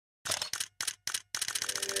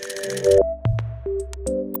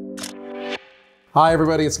Hi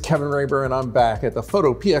everybody, it's Kevin Raber and I'm back at the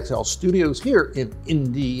PhotoPXL studios here in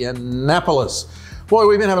Indianapolis. Boy,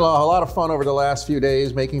 we've been having a lot of fun over the last few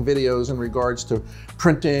days making videos in regards to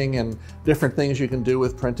printing and different things you can do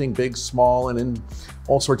with printing, big, small, and in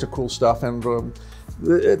all sorts of cool stuff. And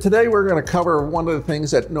today we're going to cover one of the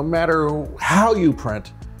things that no matter how you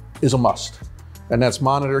print is a must, and that's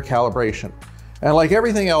monitor calibration. And like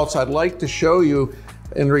everything else, I'd like to show you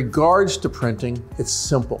in regards to printing, it's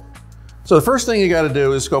simple. So the first thing you got to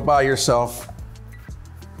do is go buy yourself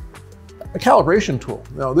a calibration tool.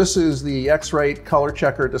 Now this is the X-Rate Color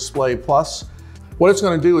Checker Display Plus. What it's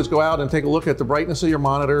going to do is go out and take a look at the brightness of your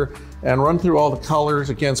monitor and run through all the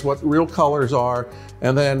colors against what real colors are,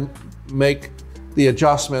 and then make the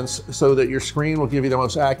adjustments so that your screen will give you the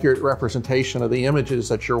most accurate representation of the images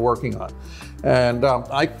that you're working on. And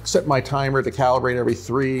I set my timer to calibrate every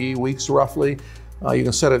 3 weeks roughly. You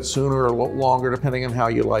can set it sooner or longer depending on how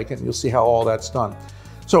you like it, and you'll see how all that's done.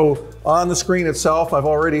 So on the screen itself, I've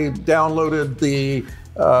already downloaded the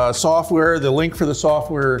software. The link for the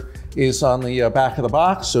software is on the back of the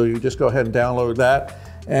box, so you just go ahead and download that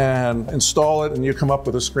and install it, and you come up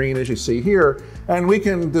with a screen as you see here. And we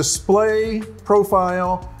can display,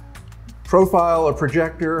 profile a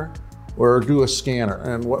projector, or do a scanner.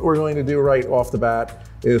 And what we're going to do right off the bat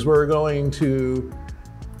is we're going to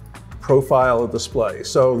profile a display.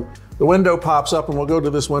 So the window pops up, and we'll go to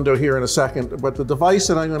this window here in a second, but the device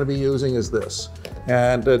that I'm going to be using is this.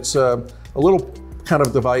 And it's a little kind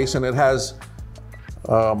of device, and it has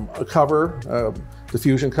a cover,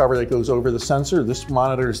 diffusion cover that goes over the sensor. This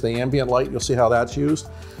monitors the ambient light. You'll see how that's used.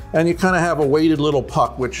 And you kind of have a weighted little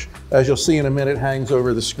puck, which, as you'll see in a minute, hangs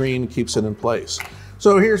over the screen, keeps it in place.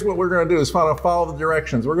 So here's what we're going to do is follow the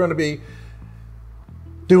directions. We're going to be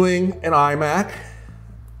doing an iMac,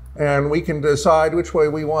 and we can decide which way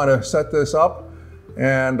we want to set this up.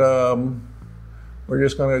 And we're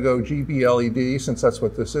just going to go GB LED, since that's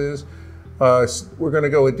what this is. We're going to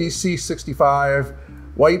go with DC65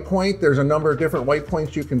 white point. There's a number of different white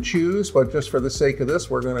points you can choose, but just for the sake of this,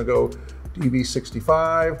 we're going to go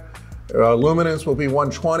DB65. Luminance will be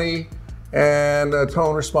 120, and a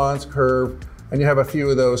tone response curve. And you have a few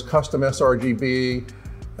of those custom sRGB,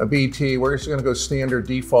 a BT. We're just going to go standard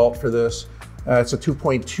default for this. It's a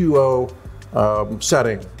 2.20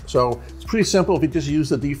 setting. So it's pretty simple. If you just use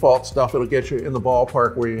the default stuff, it'll get you in the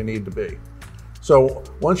ballpark where you need to be. So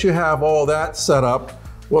once you have all that set up,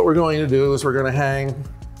 what we're going to do is we're going to hang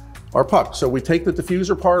our puck. So we take the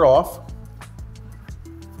diffuser part off,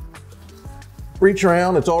 reach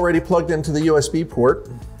around, it's already plugged into the USB port.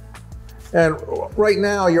 And right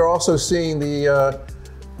now you're also seeing the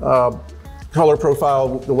color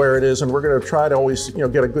profile where it is, and we're going to try to always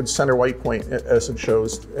get a good center white point as it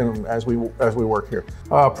shows and as we work here.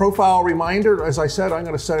 Profile reminder, as I said, I'm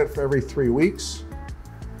going to set it for every 3 weeks,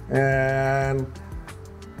 and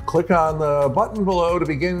click on the button below to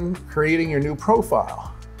begin creating your new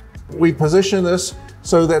profile. We position this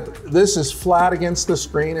so that this is flat against the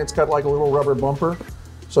screen. It's got like a little rubber bumper,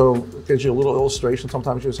 so it gives you a little illustration.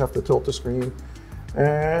 Sometimes you just have to tilt the screen,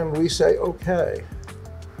 and we say okay.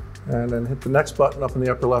 And then hit the next button up in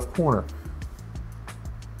the upper left corner.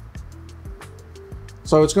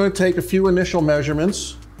 So it's going to take a few initial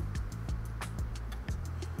measurements.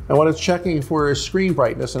 And what it's checking for is screen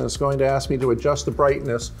brightness, and it's going to ask me to adjust the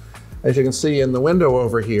brightness, as you can see in the window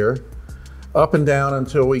over here, up and down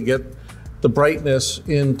until we get the brightness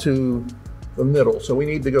into the middle. So we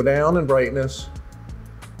need to go down in brightness.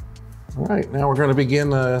 All right, now we're going to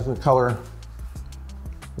begin the color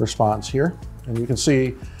response here. And you can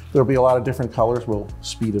see there'll be a lot of different colors. We'll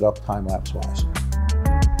speed it up time-lapse wise.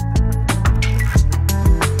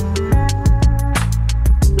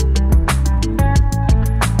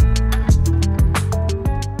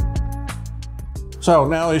 So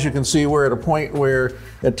now, as you can see, we're at a point where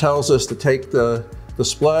it tells us to take the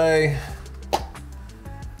display,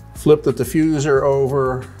 flip the diffuser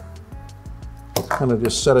over, kind of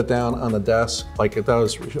just set it down on the desk like it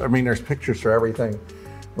does. I mean, there's pictures for everything.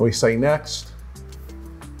 And we say next.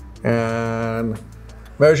 And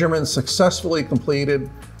measurement successfully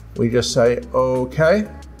completed. We just say okay.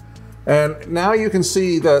 And now you can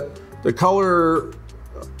see that the color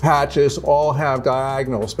patches all have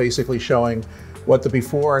diagonals, basically showing what the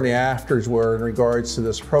before and the afters were in regards to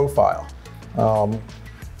this profile.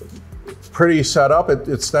 Pretty set up.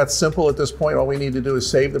 It's that simple at this point. All we need to do is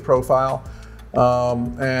save the profile.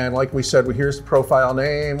 And like we said, here's the profile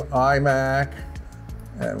name, iMac,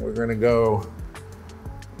 and we're going to go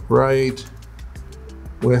right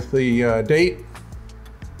with the date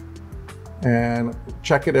and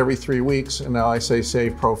check it every 3 weeks. And now I say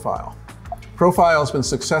save profile. Profile has been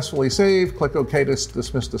successfully saved. Click OK to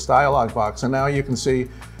dismiss this dialog box. And now you can see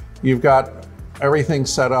you've got everything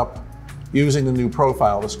set up using the new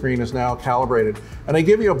profile. The screen is now calibrated. And they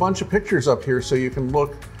give you a bunch of pictures up here so you can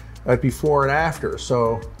look at before and after.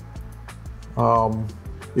 So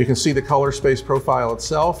you can see the color space profile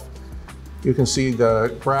itself. You can see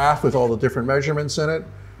the graph with all the different measurements in it.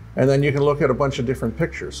 And then you can look at a bunch of different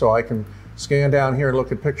pictures. So I can scan down here and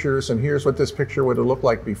look at pictures, and here's what this picture would have looked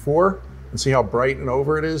like before, and see how bright and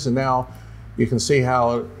over it is. And now you can see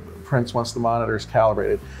how it prints once the monitor is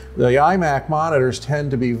calibrated. The iMac monitors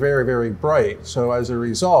tend to be very, very bright. So as a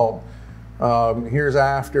result, here's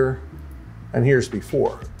after and here's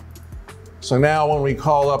before. So now when we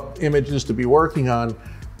call up images to be working on,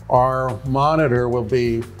 our monitor will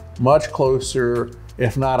be much closer,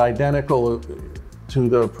 if not identical, to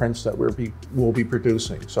the prints that we'll be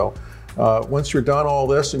producing. So once you're done all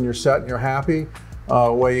this and you're set and you're happy,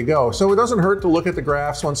 away you go. So it doesn't hurt to look at the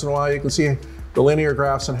graphs once in a while. You can see the linear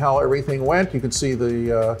graphs and how everything went. You can see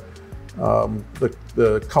the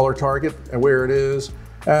color target and where it is,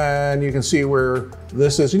 and you can see where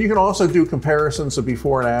this is. And you can also do comparisons of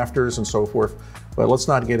before and afters and so forth, but let's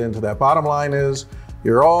not get into that. Bottom line is,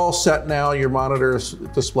 you're all set now. Your monitor is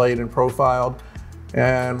displayed and profiled.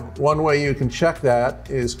 And one way you can check that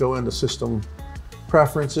is go into System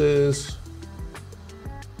Preferences,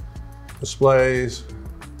 Displays,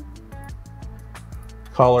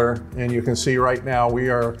 Color, and you can see right now we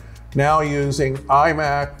are now using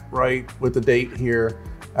iMac right with the date here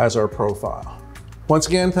as our profile. Once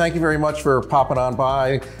again, thank you very much for popping on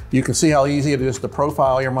by. You can see how easy it is to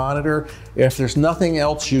profile your monitor. If there's nothing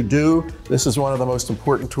else you do, this is one of the most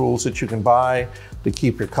important tools that you can buy to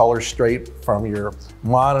keep your colors straight from your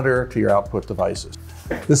monitor to your output devices.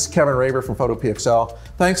 This is Kevin Raber from PhotoPXL.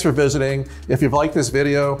 Thanks for visiting. If you've liked this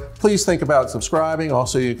video, please think about subscribing.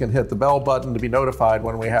 Also, you can hit the bell button to be notified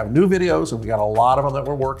when we have new videos, and we got a lot of them that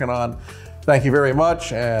we're working on. Thank you very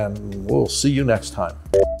much, and we'll see you next time.